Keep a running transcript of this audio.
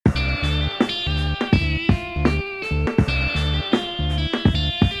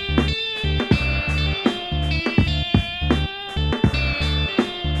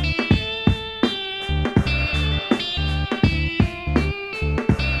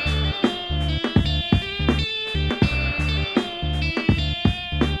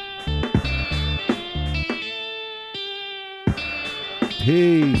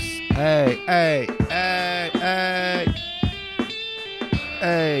Peace. Hey.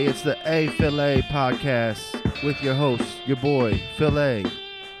 Hey, it's the A Filet podcast with your host, your boy, Filet.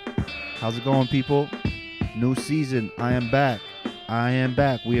 How's it going, people? New season. I am back.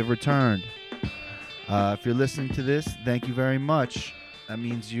 We have returned. If you're listening to this, thank you very much. That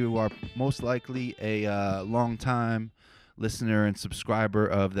means you are most likely a long-time listener and subscriber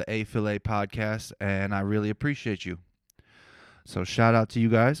of the A Filet podcast, and I really appreciate you. So shout out to you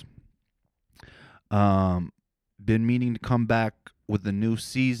guys. Been meaning to come back with the new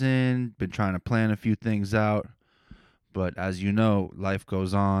season. Been trying to plan a few things out. But as you know, life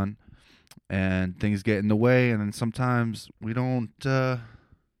goes on and things get in the way. And then sometimes we don't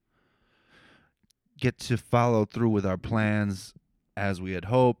get to follow through with our plans as we had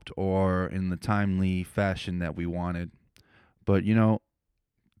hoped or in the timely fashion that we wanted. But, you know,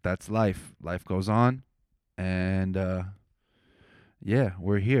 that's life. Life goes on. And, yeah,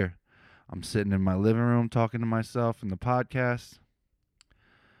 we're here. I'm sitting in my living room talking to myself in the podcast,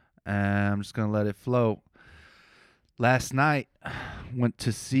 and I'm just going to let it flow. Last night, went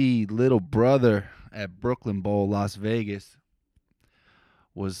to see Little Brother at Brooklyn Bowl, Las Vegas.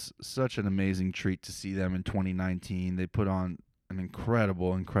 Was such an amazing treat to see them in 2019. They put on an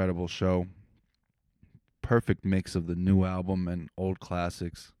incredible show. Perfect mix of the new album and old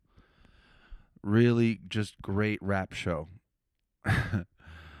classics. Really just great rap show. I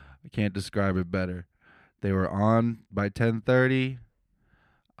can't describe it better. They were on by 10:30.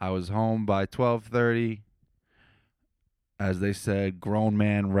 I was home by 12:30. As they said, grown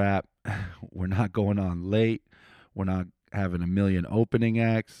man rap. We're not going on late. We're not having a million opening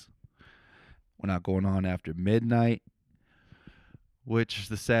acts. We're not going on after midnight. Which is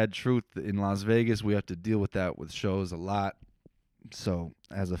the sad truth. In Las Vegas, we have to deal with that with shows a lot. So,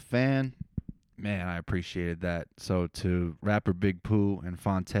 as a fan, man, I appreciated that. So to rapper Big Pooh and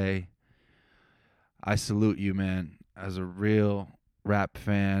Fonte, I salute you, man. As a real rap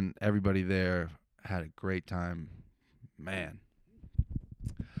fan, everybody there had a great time. Man.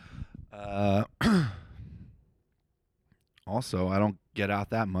 Also, I don't get out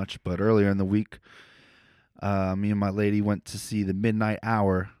that much, but earlier in the week, me and my lady went to see The Midnight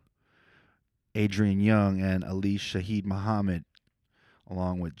Hour, Adrian Young and Ali Shaheed Muhammad,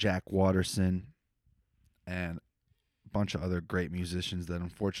 along with Jack Waterson and a bunch of other great musicians that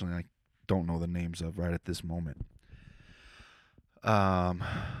unfortunately I don't know the names of right at this moment.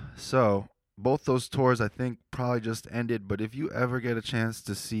 So both those tours I think probably just ended, but if you ever get a chance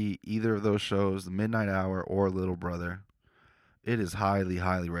to see either of those shows, The Midnight Hour or Little Brother, it is highly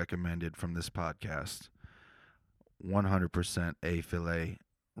recommended from this podcast. 100% A Filet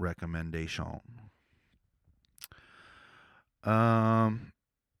recommendation.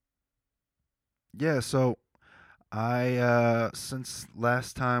 Yeah, so I since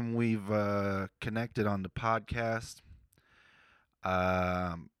last time we've connected on the podcast,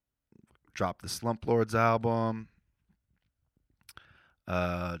 dropped the Slump Lords album. We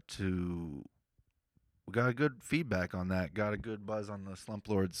got a good feedback on that. Got a good buzz on the Slump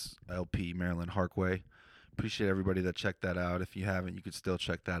Lords LP, Marilyn Harkway. Appreciate everybody that checked that out. If you haven't, you could still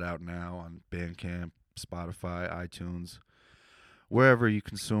check that out now on Bandcamp, Spotify, iTunes, wherever you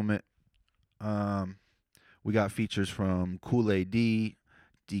consume it. We got features from Kool-A.D.,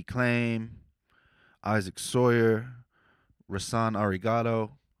 D-Claim, Isaac Sawyer, Rasan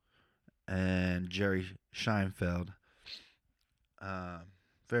Arigato, and Jerry Scheinfeld.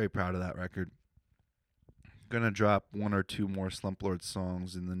 Very proud of that record. Gonna drop one or two more Slump Lord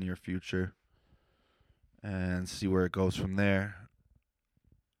songs in the near future and see where it goes from there.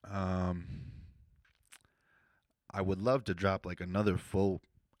 I would love to drop like another full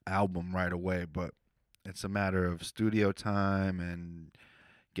album right away, but it's a matter of studio time and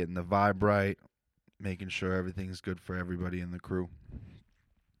getting the vibe right, making sure everything's good for everybody in the crew.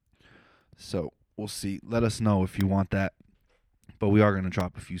 So we'll see. Let us know if you want that. But we are going to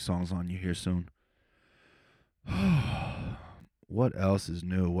drop a few songs on you here soon. What else is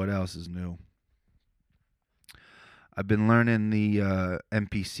new? I've been learning the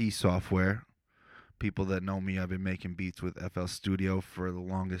MPC software. People that know me, I've been making beats with FL Studio for the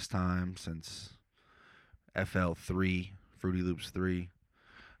longest time, since FL3, Fruity Loops 3.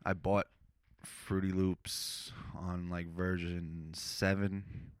 I bought Fruity Loops on like version 7,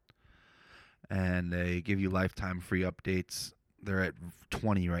 and they give you lifetime free updates. They're at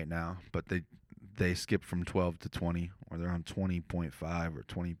 20 right now, but they skip from 12 to 20, or they're on 20.5 or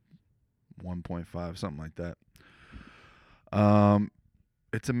 21.5, something like that.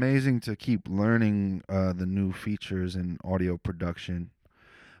 It's amazing to keep learning the new features in audio production,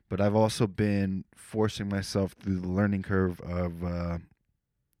 But I've also been forcing myself through the learning curve of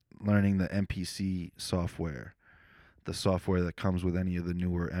learning the MPC software, the software that comes with any of the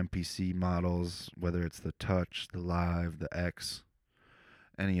newer MPC models, whether it's the Touch, the Live, the X,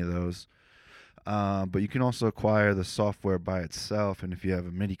 any of those. But you can also acquire the software by itself, and if you have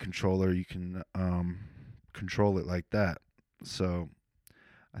a MIDI controller, you can control it like that. So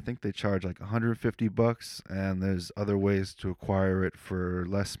I think they charge like $150, and there's other ways to acquire it for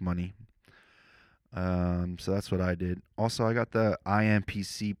less money. So that's what I did. Also, I got the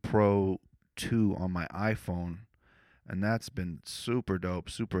IMPC Pro 2 on my iPhone, and that's been super dope,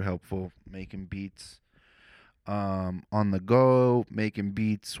 super helpful, making beats on the go, making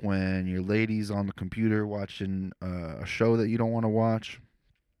beats when your lady's on the computer watching a show that you don't want to watch.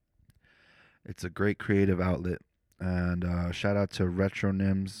 It's a great creative outlet. And shout out to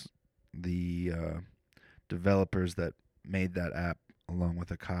Retronyms, the developers that made that app along with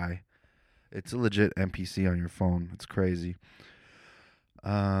Akai. It's a legit MPC on your phone. It's crazy.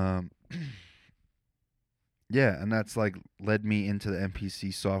 Yeah, and that's like led me into the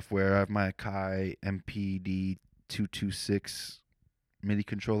MPC software. I have my Akai MPD 226 MIDI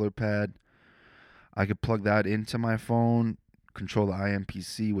controller pad. I could plug that into my phone, control the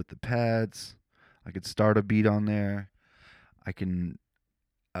IMPC with the pads. I could start a beat on there. I can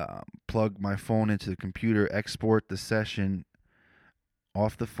plug my phone into the computer, export the session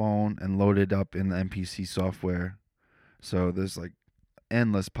off the phone, and load it up in the MPC software. So there's like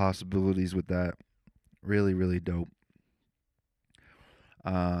endless possibilities with that. Really, really dope.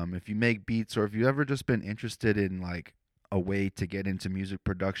 If you make beats, or if you've ever just been interested in like a way to get into music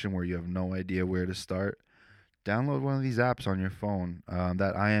production where you have no idea where to start, download one of these apps on your phone.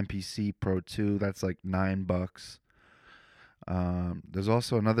 That IMPC Pro 2, that's like $9. There's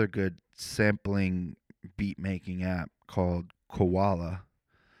also another good sampling beat making app called Koala,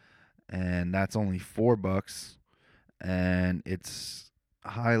 and that's only $4, and it's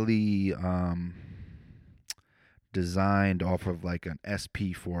highly designed off of like an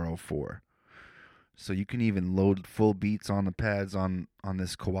SP404. So you can even load full beats on the pads on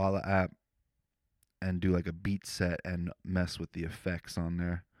this Koala app and do like a beat set and mess with the effects on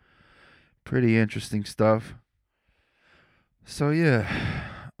there. Pretty interesting stuff. So yeah,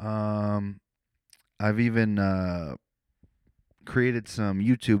 I've even created some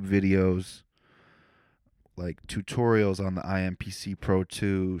YouTube videos, like tutorials on the IMPC Pro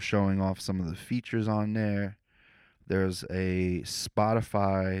 2, showing off some of the features on there. There's a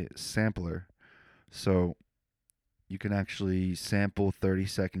Spotify sampler, so you can actually sample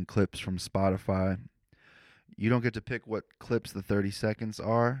 30-second clips from Spotify. You don't get to pick what clips the 30 seconds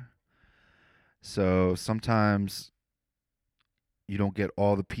are, so sometimes you don't get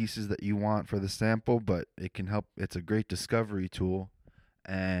all the pieces that you want for the sample, but it can help. It's a great discovery tool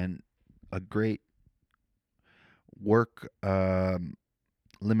and a great work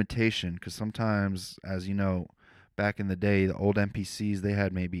limitation, because sometimes, as you know, back in the day, the old MPCs, they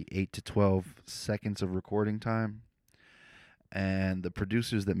had maybe 8 to 12 seconds of recording time. And the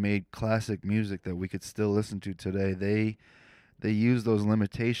producers that made classic music that we could still listen to today, they used those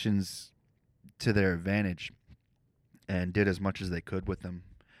limitations to their advantage and did as much as they could with them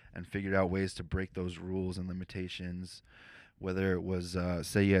and figured out ways to break those rules and limitations. Whether it was,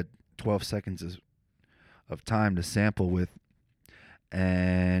 say you had 12 seconds of time to sample with,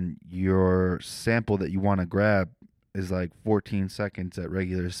 and your sample that you want to grab is like 14 seconds at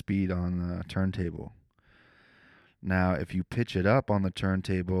regular speed on the turntable. Now, if you pitch it up on the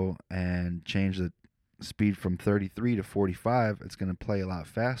turntable and change the speed from 33 to 45, it's going to play a lot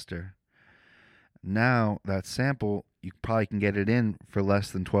faster. Now, that sample, you probably can get it in for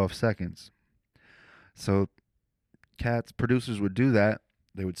less than 12 seconds. So, producers would do that.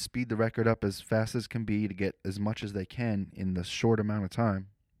 They would speed the record up as fast as can be to get as much as they can in the short amount of time.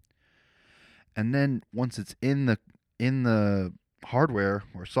 And then once it's in the hardware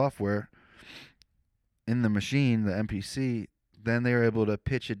or software, in the machine, the MPC, then they were able to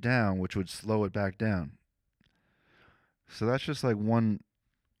pitch it down, which would slow it back down. So that's just like one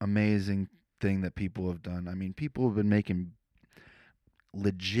amazing thing that people have done. I mean, people have been making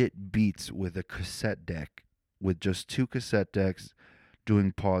legit beats with a cassette deck, with just 2 cassette decks,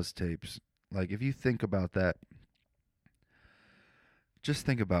 doing pause tapes. Like, if you think about that, just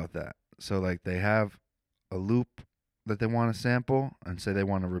think about that. So, like, they have a loop that they want to sample, and say they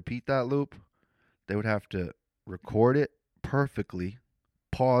want to repeat that loop. They would have to record it perfectly,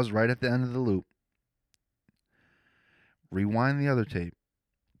 pause right at the end of the loop, rewind the other tape,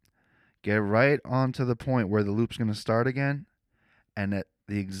 get right onto the point where the loop's going to start again, and at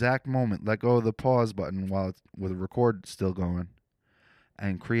the exact moment, let go of the pause button while it's with the record still going,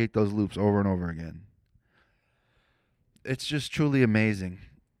 and create those loops over and over again. It's just truly amazing.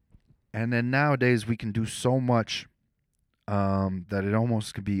 And then nowadays we can do so much that it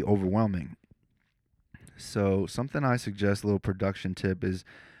almost could be overwhelming. So something I suggest, a little production tip, is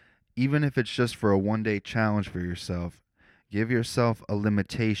even if it's just for a one-day challenge for yourself, give yourself a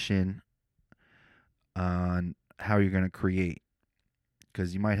limitation on how you're going to create.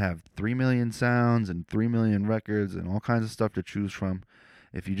 Because you might have 3 million sounds and 3 million records and all kinds of stuff to choose from.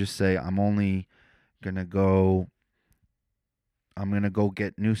 If you just say, I'm going to go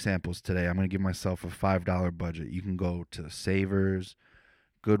get new samples today. I'm going to give myself a $5 budget. You can go to Savers,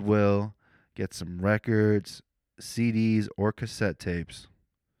 Goodwill, get some records, CDs, or cassette tapes.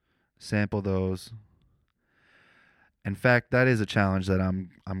 Sample those. In fact, that is a challenge that I'm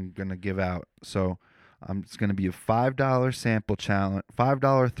going to give out. So it's going to be a $5 sample challenge,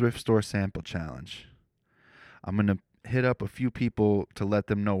 $5 thrift store sample challenge. I'm going to hit up a few people to let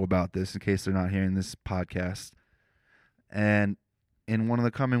them know about this in case they're not hearing this podcast. And in one of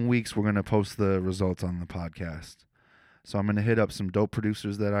the coming weeks, we're going to post the results on the podcast. So I'm going to hit up some dope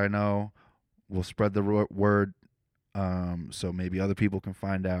producers that I know. We'll spread the word so maybe other people can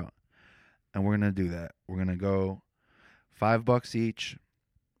find out. And we're going to do that. We're going to go $5 each.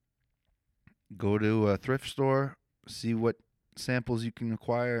 Go to a thrift store, see what samples you can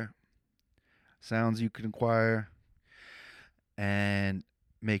acquire, sounds you can acquire, and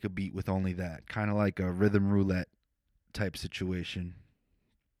make a beat with only that. Kind of like a rhythm roulette type situation.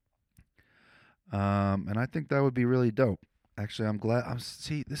 And I think that would be really dope. Actually, I'm glad.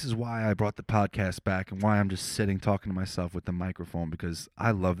 This is why I brought the podcast back and why I'm just sitting talking to myself with the microphone, because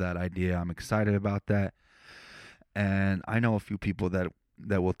I love that idea. I'm excited about that. And I know a few people that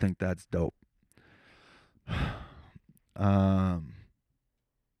will think that's dope.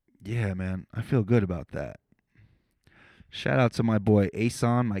 Yeah, man, I feel good about that. Shout out to my boy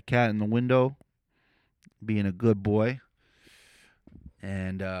Ason, my cat in the window, being a good boy.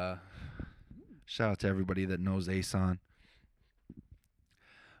 And shout out to everybody that knows Ason.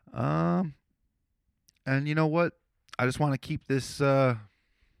 And you know what? I just want to keep this kind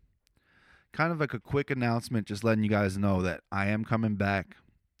of like a quick announcement, just letting you guys know that I am coming back.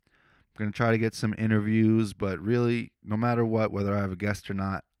 I'm going to try to get some interviews, but really, no matter what, whether I have a guest or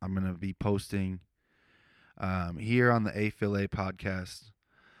not, I'm going to be posting here on the A Phil A podcast.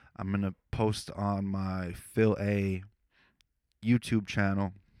 I'm going to post on my Phil A YouTube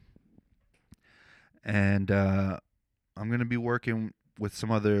channel. And I'm going to be working with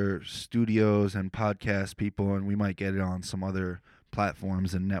some other studios and podcast people, and we might get it on some other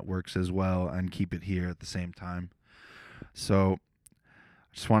platforms and networks as well and keep it here at the same time. So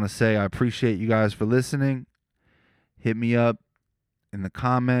I just want to say I appreciate you guys for listening. Hit me up in the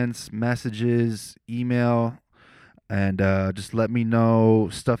comments, messages, email, and just let me know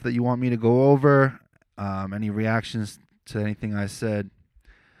stuff that you want me to go over, any reactions to anything I said.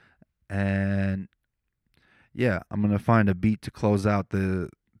 And yeah, I'm going to find a beat to close out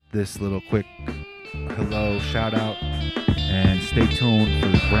this little quick hello shout out. And stay tuned for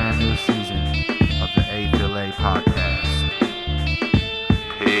the brand new season of the A Phil A podcast.